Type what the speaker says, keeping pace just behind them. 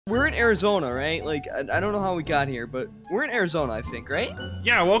We're in Arizona, right? Like, I don't know how we got here, but we're in Arizona, I think, right?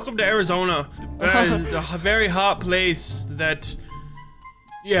 Yeah, welcome to Arizona. A very hot place that...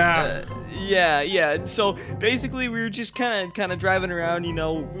 Yeah. Yeah. So basically, we were just kind of driving around. You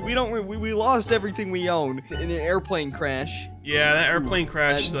know, we lost everything we own in an airplane crash. Yeah, that airplane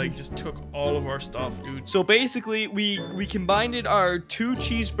crash like just took all of our stuff, dude. So basically, we combined our 2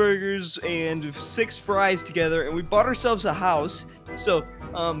 cheeseburgers and 6 fries together, and we bought ourselves a house. So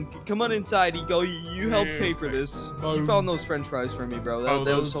come on inside, Ego. You helped pay for this. You found those French fries for me, bro.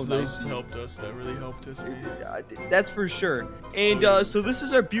 That was so nice. Those helped us. That really helped us, man. That's for sure. And so this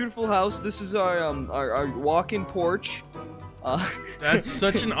is our beautiful house. This is our walk-in porch. That's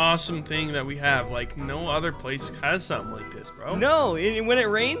such an awesome thing that we have. Like, no other place has something like this, bro. No, and when it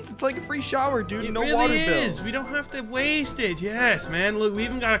rains, it's like a free shower, dude. It no really water is. bill. We don't have to waste it. Yes, man. Look, we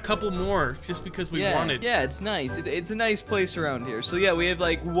even got a couple more just because we wanted. Yeah, it's nice. It's a nice place around here. So yeah, we have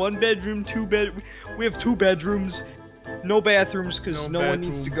like 1 bedroom, 2 bed. We have 2 bedrooms, no bathrooms because no one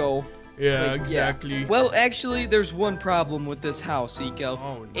needs to go. Yeah, like, exactly. Yeah. Well, actually, there's one problem with this house, Eco.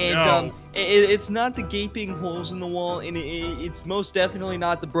 Oh, and no. It's not the gaping holes in the wall, and it's most definitely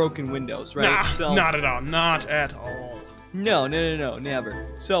not the broken windows, right? Nah, so, not at all. Not at all. No, never.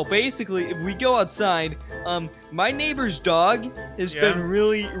 So basically, if we go outside, my neighbor's dog has been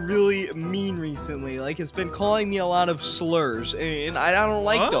really mean recently. Like, it's been calling me a lot of slurs, and I don't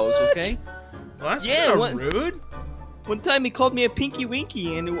like those. Okay. Well, that's kind of rude. One time he called me a pinky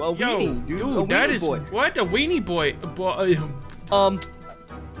winky and a weenie, dude. Dude, that is what a weenie boy.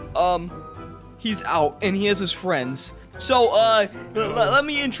 He's out and he has his friends. So let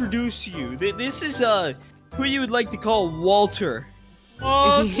me introduce you. This is who you would like to call Walter.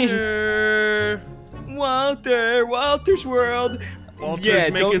 Walter's World.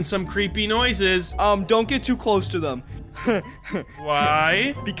 Walter's making some creepy noises. Don't get too close to them.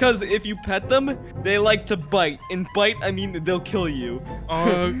 Why? Because if you pet them, they like to bite. And bite, I mean, they'll kill you.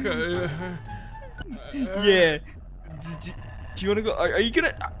 Okay. Yeah. Do you want to go? Are you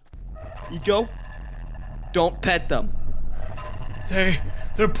gonna... You go? Don't pet them.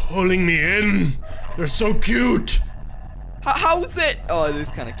 They're pulling me in. They're so cute. How is that? Oh, it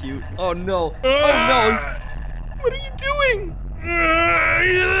is kind of cute. Oh, no. Oh, no. What are you doing?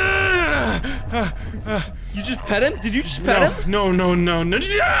 You just pet him? Did you just pet him? No.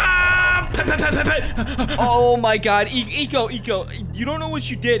 Pet. Oh my god, Eco, you don't know what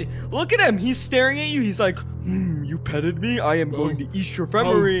you did. Look at him, he's staring at you. He's like, you petted me? I am going to eat your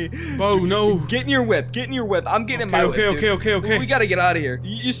memory. No. Get in your whip, I'm getting in my whip. Okay. We gotta get out of here.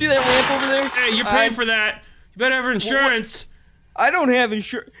 You see that ramp over there? Hey, you're paying for that. You better have insurance. I don't have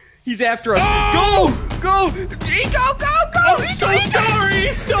insurance. He's after us. Oh. Go! Eco, go! I'm so sorry!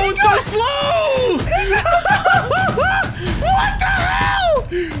 So slow! What the hell?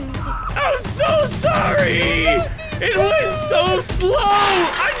 I'm so sorry! It went so slow!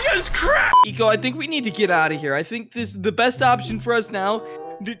 I just crashed! Eco, I think we need to get out of here. I think this is the best option for us now.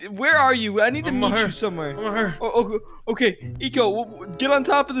 Where are you? I need to meet you somewhere. I'm here. Oh, okay, Eco, get on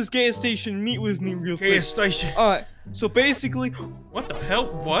top of this gas station and meet with me real quick. Gas station. Alright, so basically... What the hell?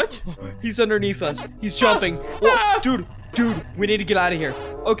 What? He's underneath us. He's jumping. Whoa, dude, we need to get out of here.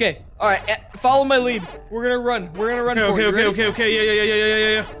 Okay, alright, follow my lead. We're gonna run.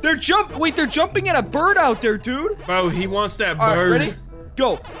 Okay. Yeah. They're jumping at a bird out there, dude. Bro, he wants that bird. Alright, ready?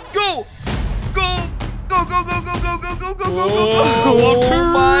 Go. Go! Walter!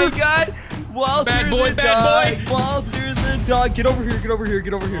 Oh my god! Walter Bad boy! Walter the dog! Get over here!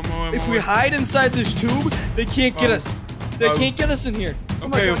 If we hide inside this tube, they can't get us. They can't get us in here.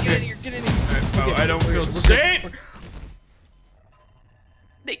 Okay. Get in here. I don't feel safe.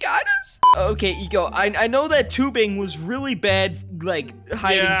 They got us. Okay, Eco. I know that tubing was really bad, like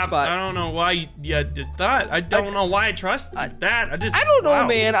hiding spot. I don't know why you did that. I don't know why I trusted that. I don't know,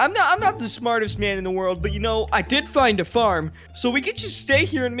 man. I'm not the smartest man in the world, but you know, I did find a farm, so we could just stay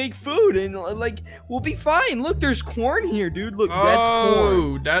here and make food, and like we'll be fine. Look, there's corn here, dude. Look, that's corn.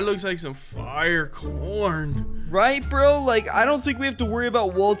 Oh, that looks like some fire corn. Right, bro? Like, I don't think we have to worry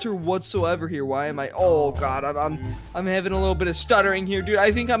about Walter whatsoever here. Why am I? Oh God, I'm having a little bit of stuttering here, dude.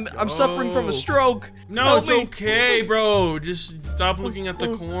 I think I'm suffering from a stroke. No, it's okay, bro. Just stop looking at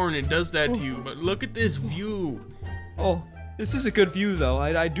the corn. It does that to you. But look at this view. Oh, this is a good view, though.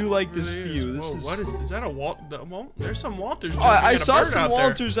 I do like this view. What is that? A Walt? There's some Walters. I saw some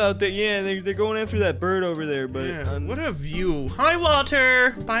Walters out there. Yeah, they're going after that bird over there. But yeah, what a view! Hi,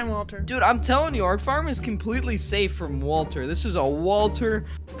 Walter. Bye, Walter. Dude, I'm telling you, our farm is completely safe from Walter. This is a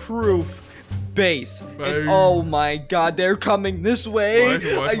Walter-proof base. And, oh my God, they're coming this way.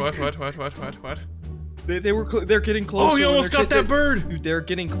 What? They're getting closer. Oh, you almost got that bird. Dude, they're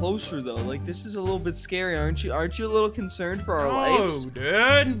getting closer though. Like this is a little bit scary, aren't you? Aren't you a little concerned for our lives?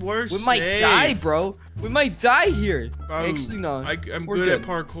 No, dude, we're safe. We might die, bro. We might die here. Bro, actually, no. I'm good at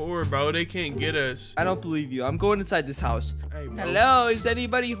parkour, bro. They can't get us. I don't believe you. I'm going inside this house. Hey, hello, is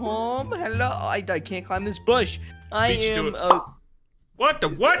anybody home? Hello. I can't climb this bush. I am. What the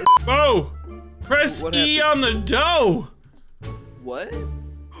what? Oh, press E on the dough. What?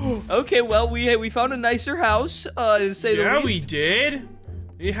 Okay, well we found a nicer house. To say the least. Yeah, we did.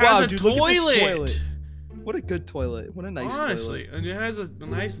 It has a toilet. What a good toilet. What a nice Honestly, toilet. and it has a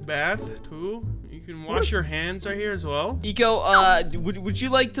nice bath too. You can wash your hands right here as well. Eco, would you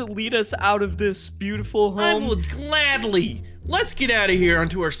like to lead us out of this beautiful home? I would gladly. Let's get out of here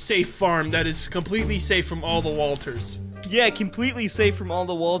onto our safe farm that is completely safe from all the Walters. Yeah, completely safe from all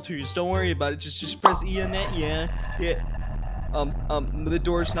the Walters. Don't worry about it. Just press E on that. Yeah. The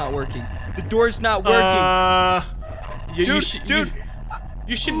door's not working. The door's not working. Dude,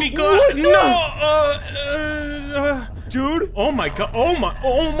 you should be glad. No, dude. Oh my god. Oh my.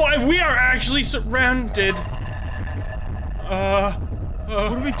 We are actually surrounded. What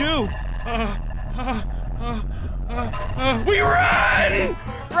do we do? We run!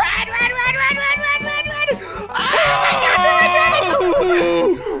 Run!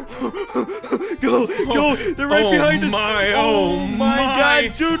 Go! They're right behind us. Oh my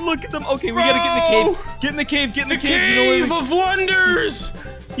god, dude, look at them. Okay, we gotta get in the cave. Get in the cave. The cave of wonders.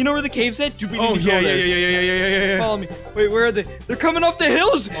 You know where the cave's at? Dude, we need to go there. Yeah. Follow me. Wait, where are they? They're coming off the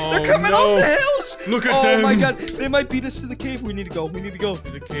hills. They're coming off the hills. Look at them. Oh my god, they might beat us to the cave. We need to go. To the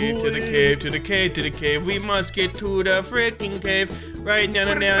cave. We must get to the freaking cave right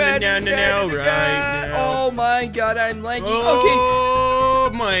now. Right now. Oh my god, I'm lagging. Oh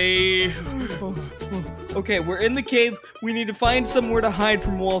my. Okay, we're in the cave. We need to find somewhere to hide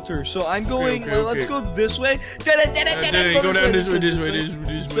from Walter. So I'm going. Let's go this way. Go down this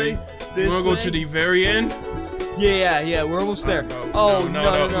way. You wanna go to the very end? Yeah. We're almost there. Oh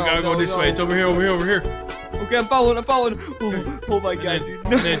no. We gotta go this way. It's over here. Okay, I'm following. Oh my god, dude.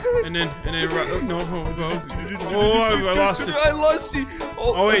 And then. No. Oh, I lost it. I lost you.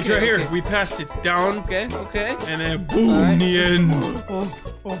 Oh wait, it's right here. We passed it down. Okay. And then boom, the end.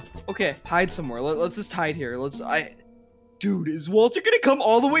 Okay, hide somewhere. Let's just hide here. Dude, is Walter gonna come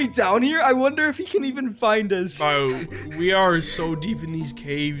all the way down here? I wonder if he can even find us. Oh, we are so deep in these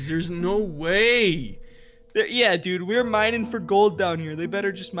caves. There's no way. Yeah, dude, we're mining for gold down here. They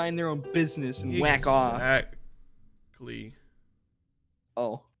better just mind their own business and whack off. Exactly.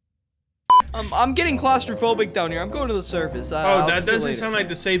 Oh. I'm getting claustrophobic down here. I'm going to the surface. That doesn't sound like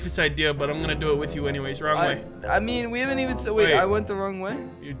the safest idea, but I'm gonna do it with you anyways. Wrong way. I mean, we haven't even said. Wait, I went the wrong way.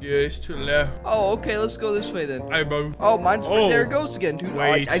 You did. It's to the left. Oh, okay. Let's go this way then. Hi, bro. Oh, mine's there. It goes again, dude.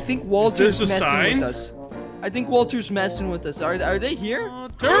 Wait. I think Walter's messing with us. I think Walter's messing with us. Are they here?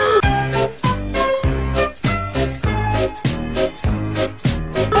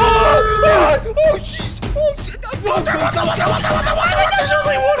 Oh, jeez. Walter!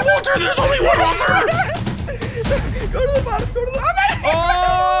 There's only one Walter! Go to the bottom.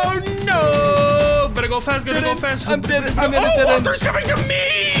 Oh, no! Better go fast, I'm dead. Oh, Walter's coming to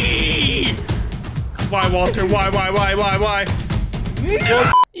me! Why, Walter? Why?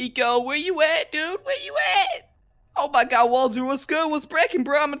 No! Eco, where you at, dude? Where you at? Oh my god, Walter, what's good? What's breaking,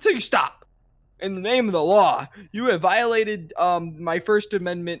 bro? I'm gonna tell you, stop. In the name of the law, you have violated my First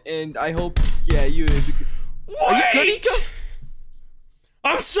Amendment, and I hope, you. Wait! Are you good, Eco?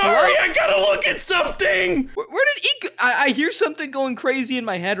 I'm sorry, I gotta look at something! Where did Eco? I hear something going crazy in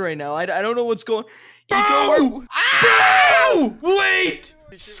my head right now. I don't know what's going. Eco, Bro! Wait!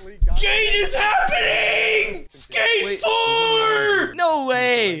 Skate is happening! Skate 4! No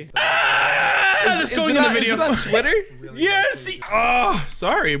way! That's going in the video. Is it on Twitter? Yes! Oh,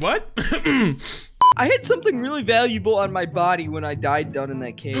 sorry, what? I had something really valuable on my body when I died down in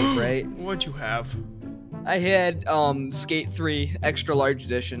that cave, right? What'd you have? I had Skate 3 Extra Large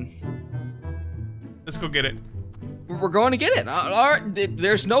Edition. Let's go get it. We're going to get it.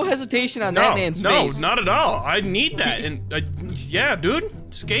 There's no hesitation on that man's face. No, not at all. I need that. And yeah, dude,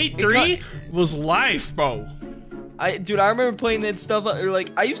 Skate 3 was life, bro. Dude, I remember playing that stuff.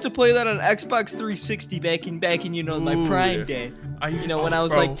 I used to play that on Xbox 360 back in my prime day. When I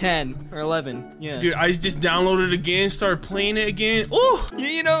was like 10 or 11. Yeah. Dude, I just downloaded it again, started playing it again. Oh.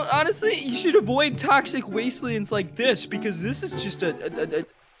 Honestly, you should avoid toxic wastelands like this because this is just a.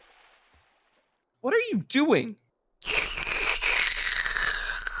 What are you doing?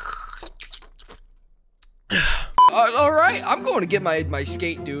 All right, I'm going to get my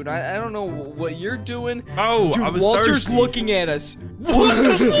skate, dude. I don't know what you're doing. Oh, dude, I was Walter's thirsty. looking at us. What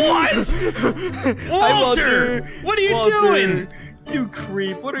the what? Walter, what are you doing? You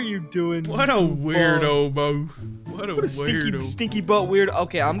creep. What are you doing? What a weirdo, Bo. What a weirdo. Stinky butt weird.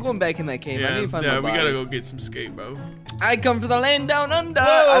 Okay, I'm going back in that cave. I need to find my body. We gotta go get some skate, Bo. I come from the land down under.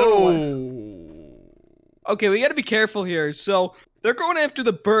 Whoa. Okay, we gotta be careful here. So they're going after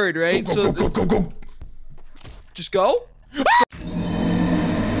the bird, right? Go. Just go.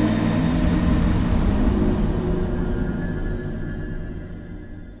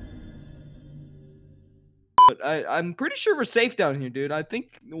 But I'm pretty sure we're safe down here, dude. I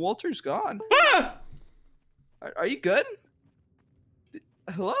think Walter's gone. Ah! Are you good?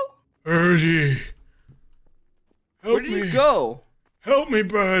 Hello? Birdie. Where did you go? Help me,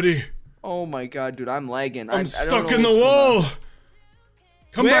 Birdie. Oh my god, dude, I'm lagging. I'm stuck in the wall.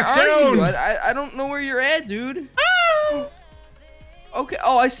 Come back down. I don't know where you're at, dude. Okay.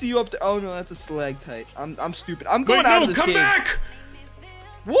 Oh, I see you up there. Oh no, that's a stalactite. I'm stupid. I'm going out of this game. Come back.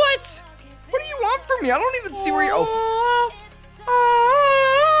 What? What do you want from me? I don't even see where you're. Oh.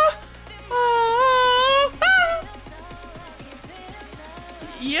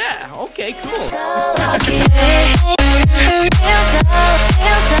 Yeah. Okay. Cool.